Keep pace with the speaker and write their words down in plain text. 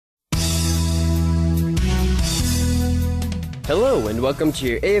Hello and welcome to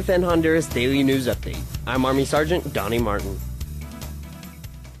your AFN Honduras Daily News Update. I'm Army Sergeant Donnie Martin.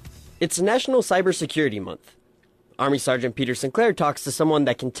 It's National Cybersecurity Month. Army Sergeant Peter Sinclair talks to someone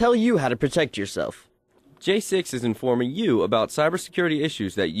that can tell you how to protect yourself. J6 is informing you about cybersecurity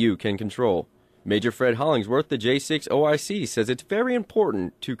issues that you can control. Major Fred Hollingsworth, the J6 OIC, says it's very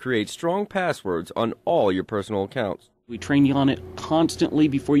important to create strong passwords on all your personal accounts. We train you on it constantly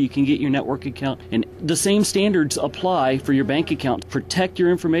before you can get your network account, and the same standards apply for your bank account. Protect your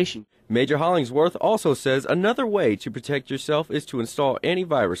information. Major Hollingsworth also says another way to protect yourself is to install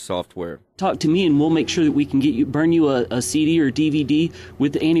antivirus software. Talk to me and we'll make sure that we can burn you a CD or DVD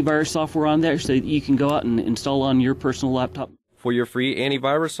with the antivirus software on there so that you can go out and install on your personal laptop. For your free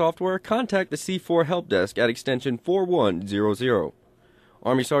antivirus software, contact the C4 Help Desk at extension 4100.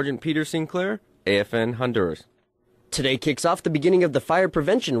 Army Sergeant Peter Sinclair, AFN Honduras. Today kicks off the beginning of the Fire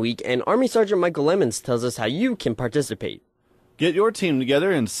Prevention Week, and Army Sergeant Michael Lemons tells us how you can participate. Get your team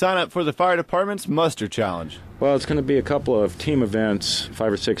together and sign up for the fire department's muster challenge. Well, it's going to be a couple of team events,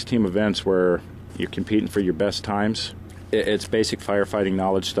 5 or 6 team events where you're competing for your best times. It's basic firefighting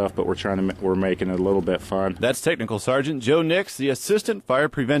knowledge stuff, but we're making it a little bit fun. That's Technical Sergeant Joe Nix, the Assistant Fire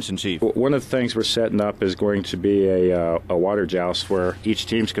Prevention Chief. One of the things we're setting up is going to be a water joust where each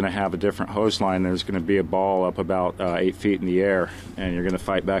team's going to have a different hose line. There's going to be a ball up about 8 feet in the air, and you're going to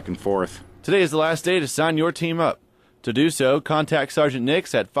fight back and forth. Today is the last day to sign your team up. To do so, contact Sergeant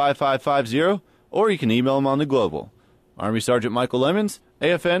Nix at 5550, or you can email him on the Global. Army Sergeant Michael Lemons,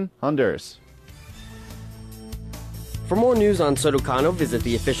 AFN Honduras. For more news on Sotocano, visit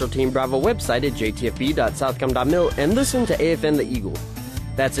the official Team Bravo website at jtfb.southcom.mil and listen to AFN The Eagle.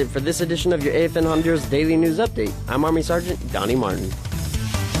 That's it for this edition of your AFN Honduras Daily News Update. I'm Army Sergeant Donnie Martin.